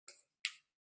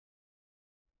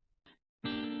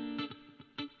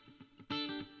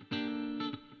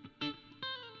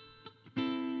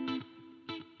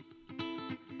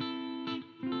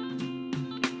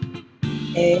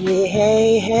Hey,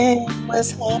 hey, hey,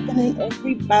 what's happening,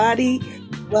 everybody?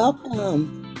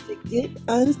 Welcome to Get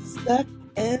Unstuck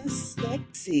and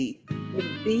Sexy with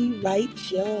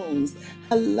Wright-Jones.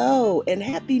 Hello, and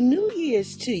Happy New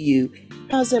Year's to you.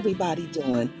 How's everybody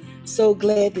doing? So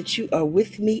glad that you are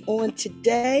with me on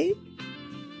today.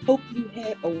 Hope you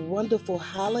had a wonderful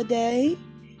holiday.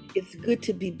 It's good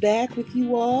to be back with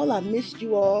you all. I missed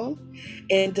you all.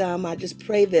 And I just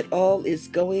pray that all is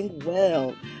going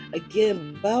well.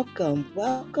 Again, welcome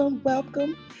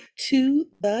to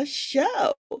the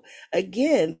show.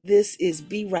 Again, this is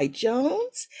B. Wright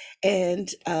Jones, and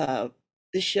the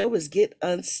show is Get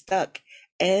Unstuck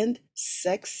and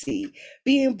Sexy,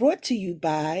 being brought to you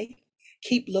by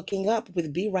Keep Looking Up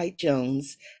with B. Wright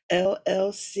Jones,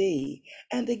 LLC.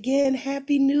 And again,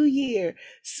 Happy New Year.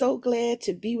 So glad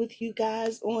to be with you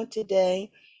guys on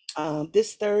today,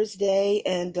 this Thursday.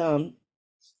 And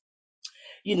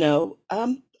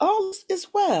all is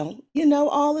well.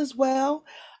 All is well.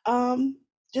 Um,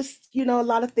 just, a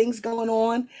lot of things going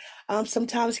on.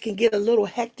 Sometimes it can get a little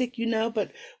hectic,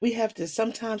 but we have to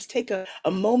sometimes take a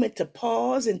moment to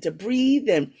pause and to breathe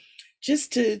and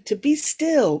just to be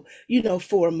still,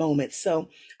 for a moment. So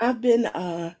I've been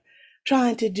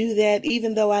trying to do that,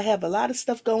 even though I have a lot of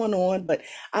stuff going on, but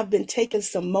I've been taking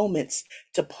some moments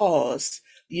to pause.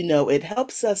 It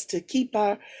helps us to keep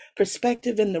our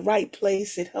perspective in the right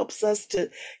place. It helps us to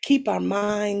keep our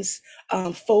minds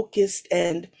focused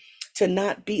and to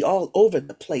not be all over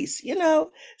the place.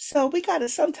 So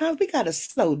sometimes we gotta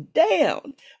slow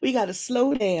down. We gotta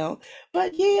slow down.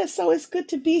 But yeah, so it's good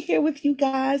to be here with you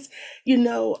guys. You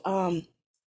know, um,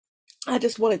 I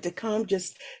just wanted to come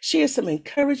just share some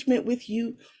encouragement with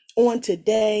you on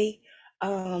today.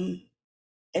 Um,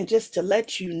 and just to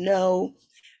let you know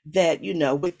that,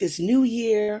 with this new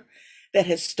year that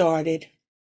has started,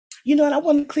 and I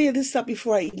want to clear this up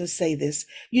before I even say this.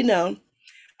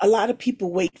 A lot of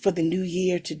people wait for the new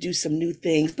year to do some new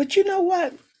things, but you know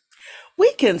what?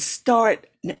 We can start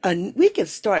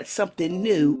something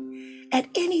new at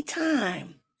any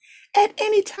time. At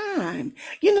any time.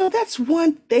 That's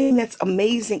one thing that's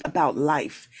amazing about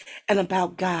life and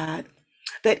about God,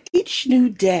 that each new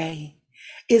day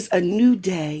is a new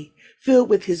day filled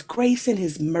with His grace and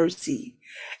His mercy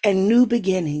and new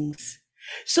beginnings.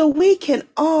 So we can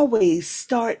always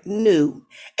start new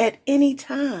at any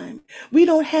time. We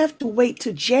don't have to wait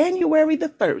till January the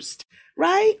 1st,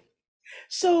 right?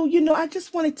 So, I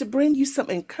just wanted to bring you some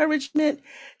encouragement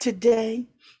today.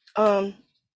 Um,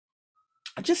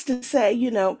 just to say,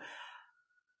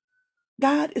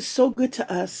 God is so good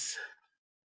to us.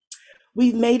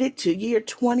 We've made it to year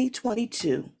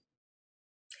 2022.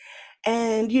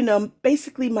 And,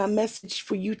 basically, my message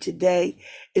for you today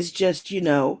is just,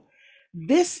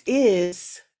 this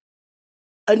is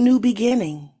a new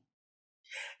beginning,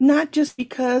 not just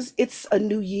because it's a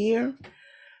new year,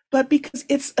 but because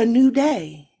it's a new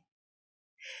day.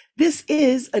 This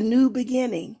is a new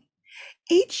beginning.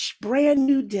 Each brand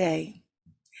new day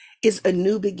is a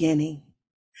new beginning,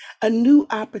 a new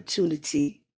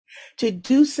opportunity to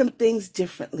do some things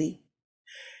differently,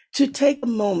 to take a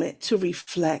moment to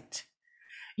reflect,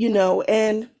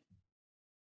 and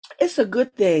it's a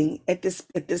good thing at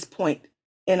this point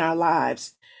in our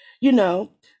lives, you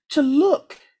know, to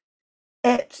look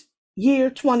at year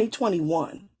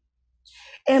 2021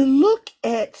 and look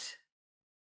at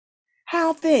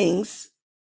how things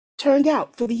turned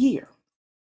out for the year.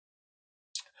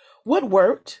 What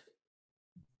worked,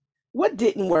 what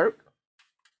didn't work,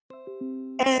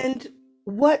 and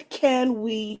what can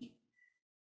we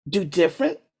do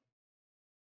different,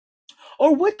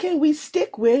 or what can we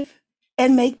stick with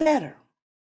and make better?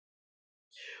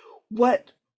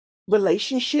 What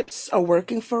relationships are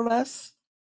working for us,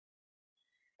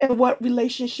 and what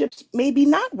relationships may be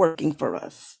not working for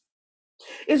us?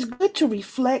 It's good to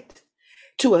reflect,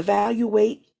 to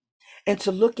evaluate, and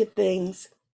to look at things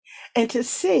and to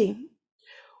see,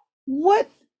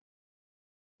 what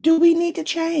do we need to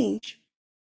change?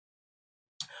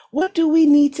 What do we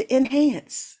need to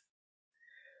enhance?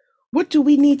 What do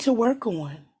we need to work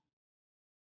on?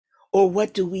 Or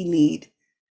what do we need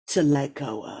to let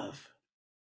go of?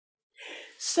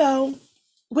 So,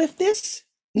 with this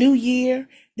new year,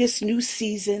 this new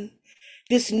season,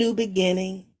 this new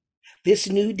beginning, this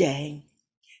new day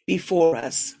before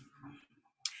us,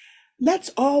 let's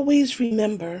always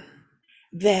remember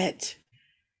that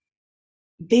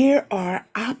there are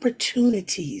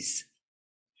opportunities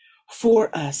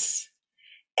for us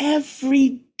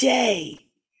every day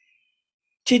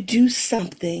to do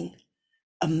something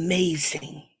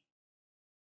amazing.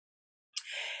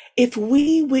 If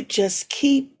we would just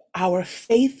keep our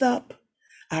faith up,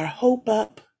 our hope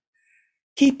up,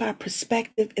 keep our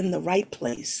perspective in the right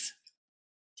place,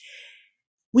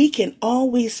 we can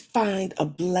always find a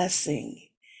blessing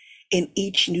in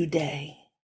each new day.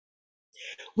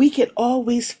 We can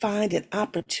always find an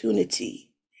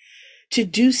opportunity to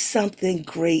do something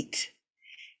great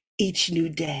each new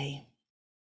day.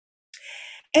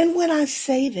 And when I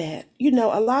say that,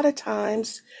 a lot of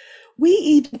times we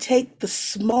even take the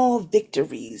small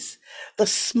victories, the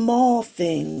small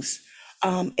things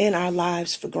in our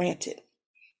lives for granted.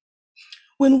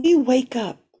 When we wake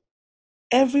up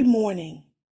every morning,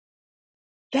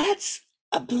 that's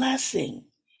a blessing.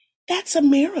 That's a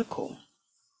miracle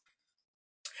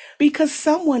because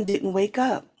someone didn't wake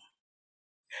up.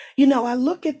 I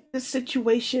look at the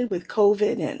situation with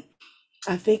COVID and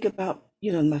I think about,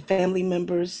 my family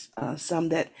members, some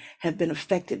that have been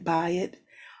affected by it.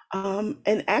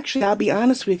 And actually, I'll be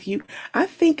honest with you, I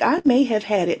think I may have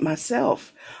had it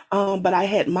myself, but I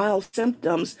had mild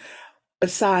symptoms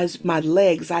besides my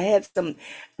legs. I had some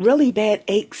really bad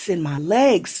aches in my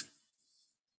legs,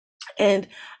 and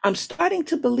I'm starting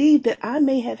to believe that I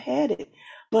may have had it,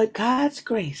 but God's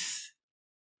grace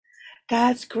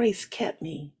kept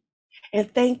me.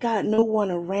 And thank God no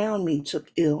one around me took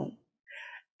ill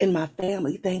in my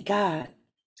family. Thank God.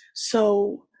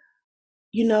 So,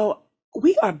 you know,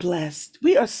 we are blessed.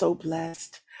 We are so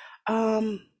blessed.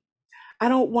 Um, I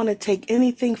don't want to take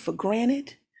anything for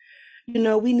granted.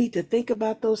 We need to think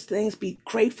about those things, be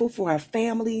grateful for our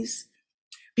families,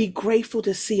 be grateful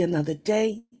to see another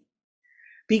day,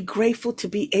 be grateful to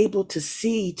be able to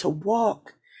see, to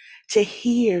walk, to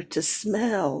hear, to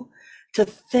smell, to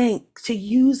think, to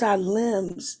use our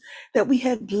limbs, that we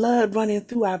have blood running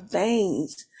through our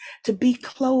veins, to be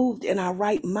clothed in our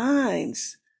right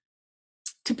minds,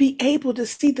 to be able to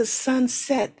see the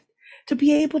sunset, to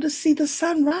be able to see the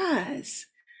sunrise,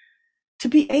 to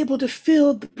be able to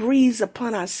feel the breeze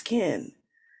upon our skin.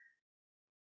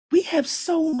 We have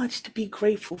so much to be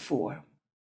grateful for.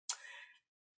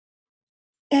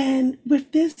 And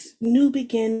with this new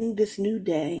beginning, this new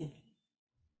day,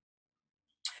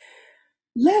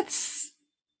 let's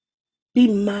be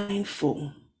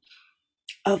mindful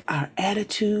of our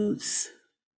attitudes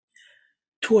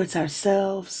towards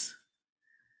ourselves,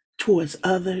 towards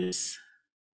others.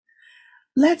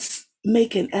 Let's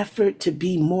make an effort to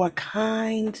be more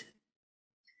kind,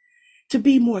 to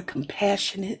be more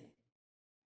compassionate.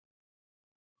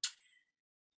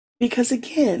 Because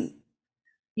again,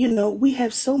 we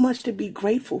have so much to be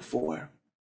grateful for,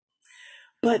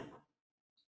 but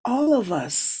all of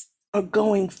us are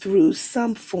going through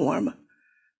some form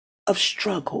of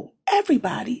struggle.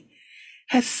 Everybody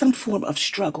has some form of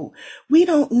struggle. We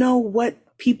don't know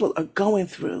what people are going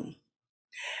through.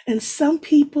 And some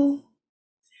people,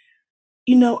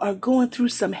 are going through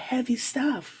some heavy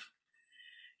stuff,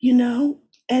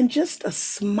 and just a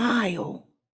smile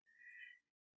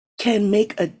can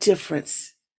make a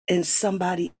difference in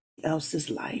somebody else's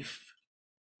life.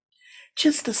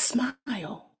 Just a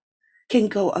smile can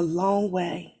go a long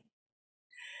way.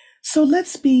 So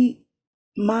let's be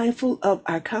mindful of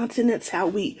our countenance, how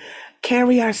we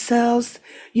carry ourselves,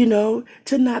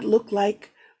 to not look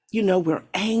like, we're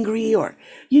angry or,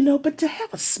 but to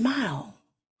have a smile,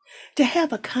 to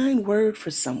have a kind word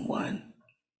for someone.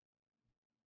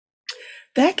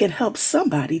 That can help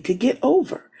somebody to get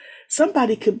over.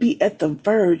 Somebody could be at the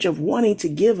verge of wanting to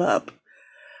give up,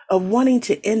 of wanting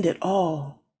to end it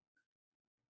all.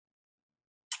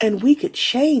 And we could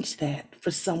change that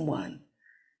for someone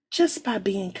just by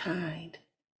being kind.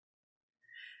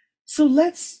 So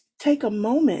let's take a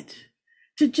moment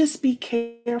to just be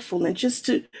careful and just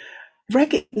to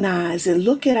recognize and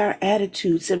look at our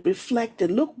attitudes and reflect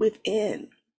and look within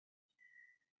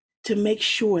to make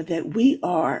sure that we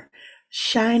are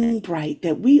shining bright,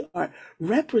 that we are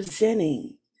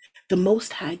representing the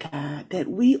Most High God, that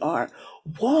we are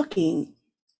walking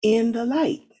in the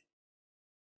light.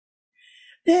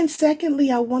 Then,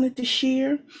 secondly, I wanted to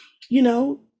share, you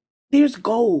know, there's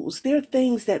goals, there are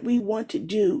things that we want to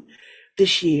do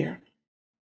this year.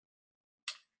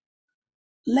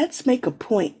 Let's make a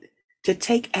point to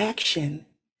take action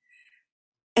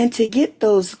and to get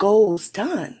those goals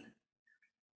done.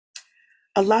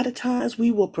 A lot of times we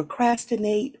will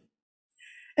procrastinate,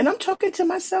 and I'm talking to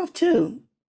myself too.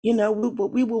 We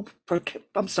will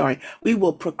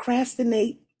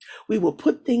procrastinate. We will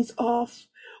put things off.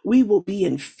 We will be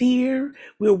in fear.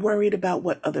 We're worried about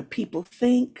what other people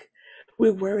think.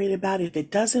 We're worried about if it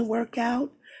doesn't work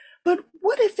out. But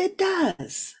what if it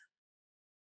does?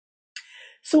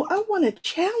 So I want to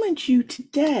challenge you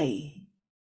today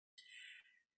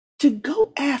to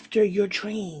go after your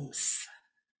dreams.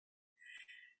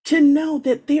 to know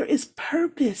that there is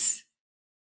purpose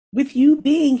with you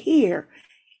being here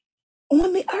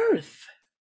on the earth.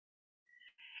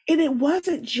 And it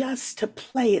wasn't just to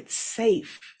play it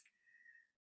safe,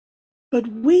 but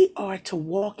we are to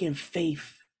walk in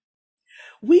faith.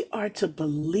 We are to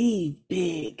believe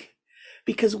big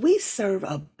because we serve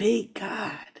a big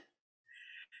God.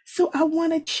 So I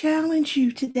want to challenge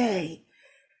you today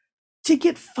to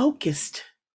get focused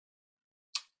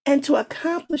and to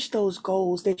accomplish those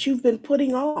goals that you've been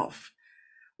putting off.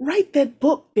 Write that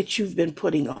book that you've been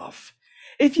putting off.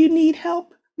 If you need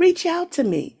help, reach out to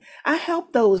me. I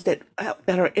help those that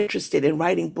are interested in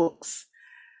writing books.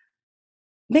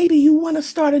 Maybe you want to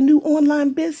start a new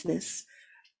online business.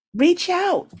 Reach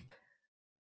out.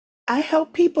 I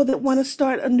help people that want to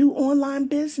start a new online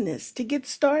business to get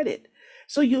started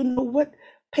so you know what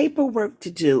paperwork to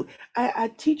do.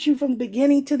 I teach you from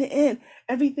beginning to the end,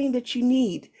 everything that you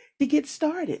need to get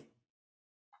started.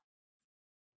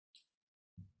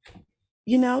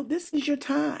 You know, this is your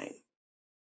time.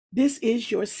 This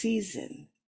is your season.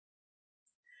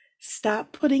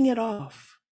 Stop putting it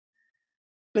off,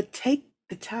 but take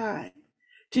the time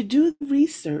to do the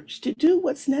research, to do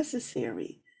what's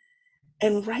necessary,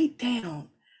 and write down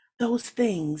those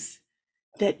things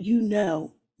that you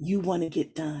know you want to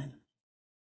get done.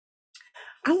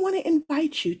 I want to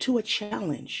invite you to a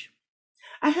challenge.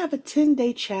 I have a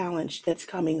 10-day challenge that's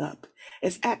coming up.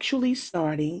 It's actually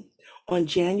starting on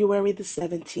January the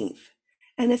 17th,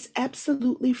 and it's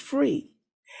absolutely free.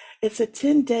 It's a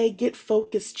 10-day Get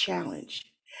Focused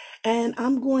challenge. And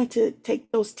I'm going to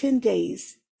take those 10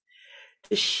 days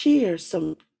to share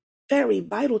some very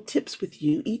vital tips with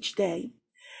you each day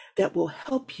that will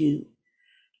help you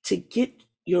to get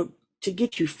your to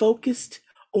get you focused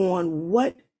on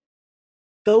what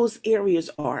those areas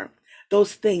are,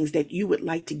 those things that you would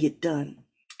like to get done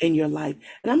in your life.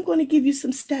 And I'm going to give you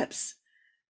some steps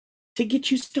to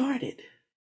get you started.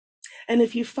 And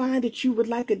if you find that you would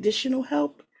like additional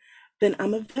help, then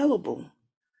I'm available.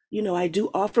 You know, I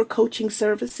do offer coaching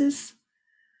services,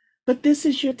 but this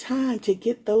is your time to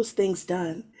get those things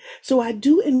done. So I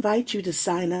do invite you to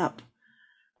sign up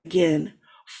again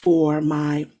for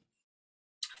my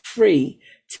free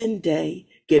 10-day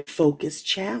Get Focused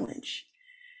challenge.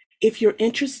 If you're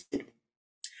interested,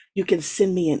 you can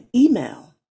send me an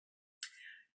email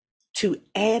to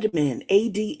admin,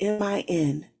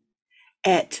 ADMIN,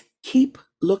 at Keep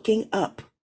Looking Up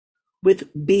with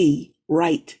B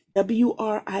Wright,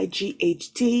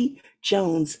 WRIGHT,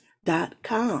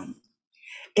 Jones.com.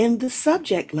 In the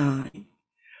subject line,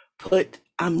 put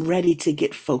I'm ready to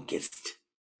get focused,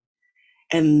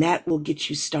 and that will get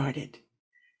you started.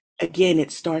 Again,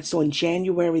 it starts on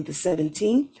January the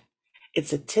 17th.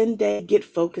 It's a 10-day Get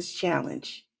Focused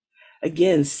challenge.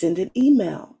 Again, send an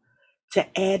email to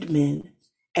admin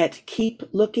at Keep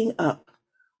Looking Up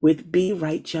with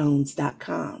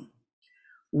Wright-Jones.com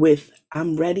with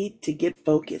I'm ready to get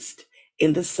focused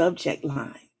in the subject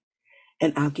line.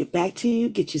 And I'll get back to you,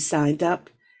 get you signed up,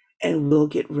 and we'll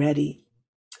get ready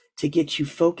to get you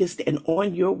focused and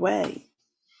on your way.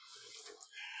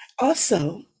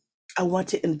 Also, I want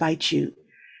to invite you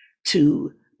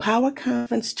to Power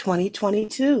Conference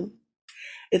 2022.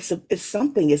 It's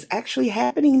actually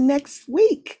happening next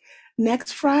week.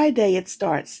 Next Friday it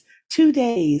starts. 2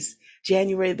 days,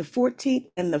 January the 14th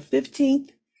and the 15th.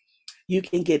 You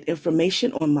can get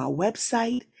information on my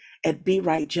website at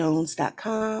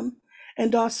bwrightjones.com.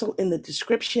 And also in the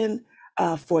description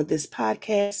for this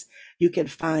podcast, you can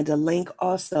find a link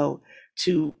also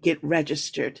to get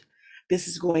registered. This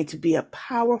is going to be a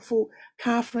powerful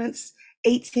conference.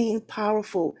 18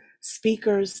 powerful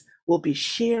speakers will be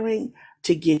sharing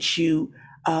to get you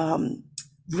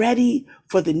ready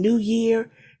for the new year,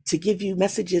 to give you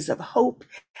messages of hope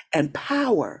and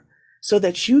power so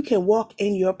that you can walk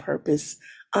in your purpose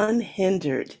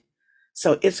unhindered.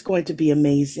 So it's going to be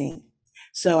amazing.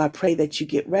 So I pray that you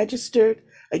get registered.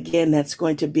 Again, that's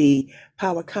going to be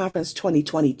Power Conference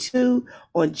 2022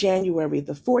 on January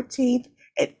the 14th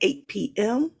at 8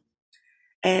 p.m.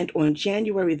 And on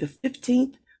January the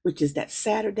 15th, which is that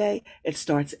Saturday, it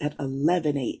starts at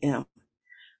 11 a.m.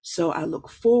 So I look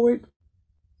forward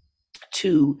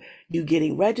to you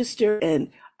getting registered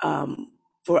and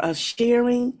for us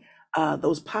sharing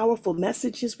those powerful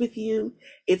messages with you.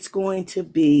 It's going to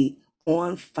be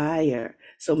on fire.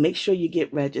 So make sure you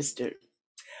get registered.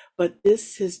 But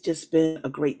this has just been a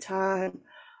great time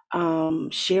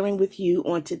sharing with you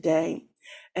on today.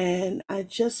 And I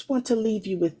just want to leave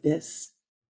you with this.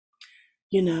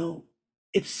 You know,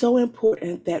 it's so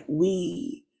important that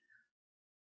we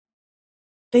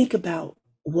think about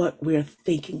what we're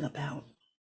thinking about.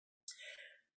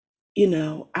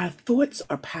 Our thoughts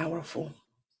are powerful.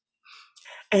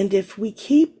 And if we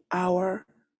keep our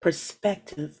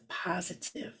perspective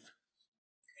positive,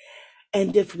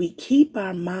 and if we keep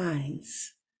our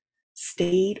minds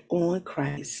stayed on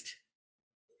Christ,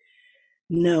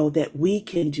 know that we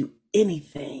can do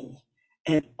anything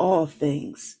and all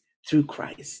things through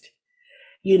Christ.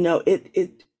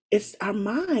 It's our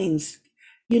minds.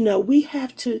 We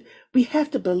have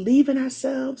to believe in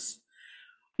ourselves.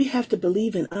 We have to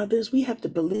believe in others. We have to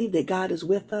believe that God is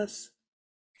with us.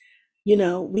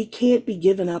 We can't be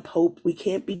giving up hope. We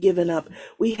can't be giving up.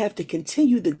 We have to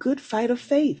continue the good fight of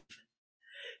faith.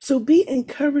 So be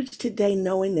encouraged today,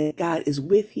 knowing that God is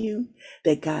with you,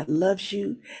 that God loves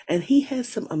you, and He has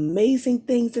some amazing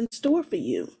things in store for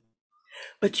you.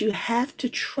 But you have to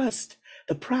trust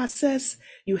the process.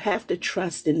 You have to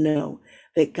trust and know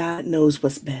that God knows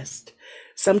what's best.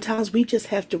 Sometimes we just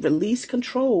have to release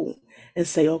control and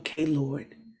say, okay,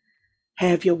 Lord,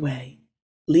 have your way.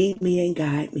 Lead me and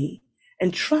guide me,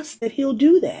 and trust that He'll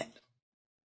do that.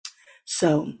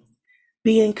 So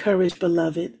be encouraged,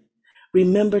 beloved.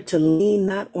 Remember to lean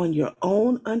not on your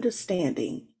own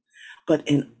understanding, but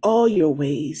in all your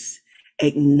ways,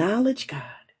 acknowledge God,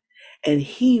 and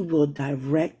He will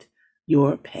direct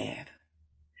your path.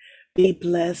 Be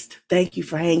blessed. Thank you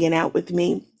for hanging out with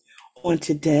me on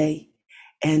today.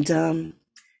 And,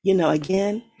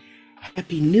 again,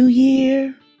 Happy New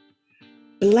Year.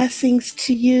 Blessings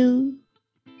to you,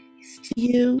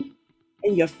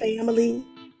 and your family.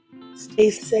 Stay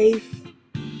safe.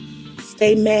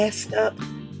 Stay masked up.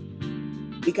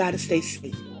 We got to stay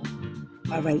safe.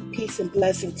 All right. Peace and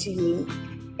blessing to you.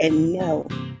 And know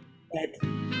that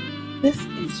this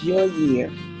is your year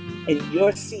and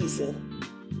your season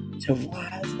to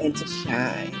rise and to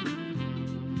shine.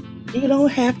 You don't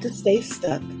have to stay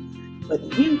stuck, but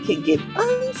you can get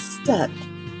unstuck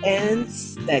and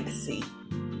sexy.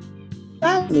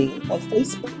 Follow me on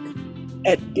Facebook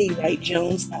at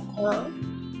Wright-Jones.com,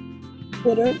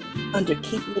 Twitter under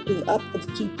Keep Looking Up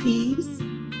with 2 P's,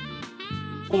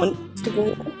 on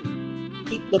Instagram,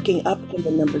 Keep Looking Up on the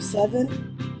number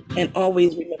 7, and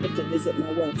always remember to visit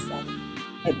my website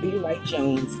at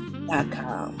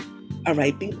Wright-Jones.com. All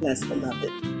right, be blessed,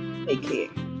 beloved. Take care.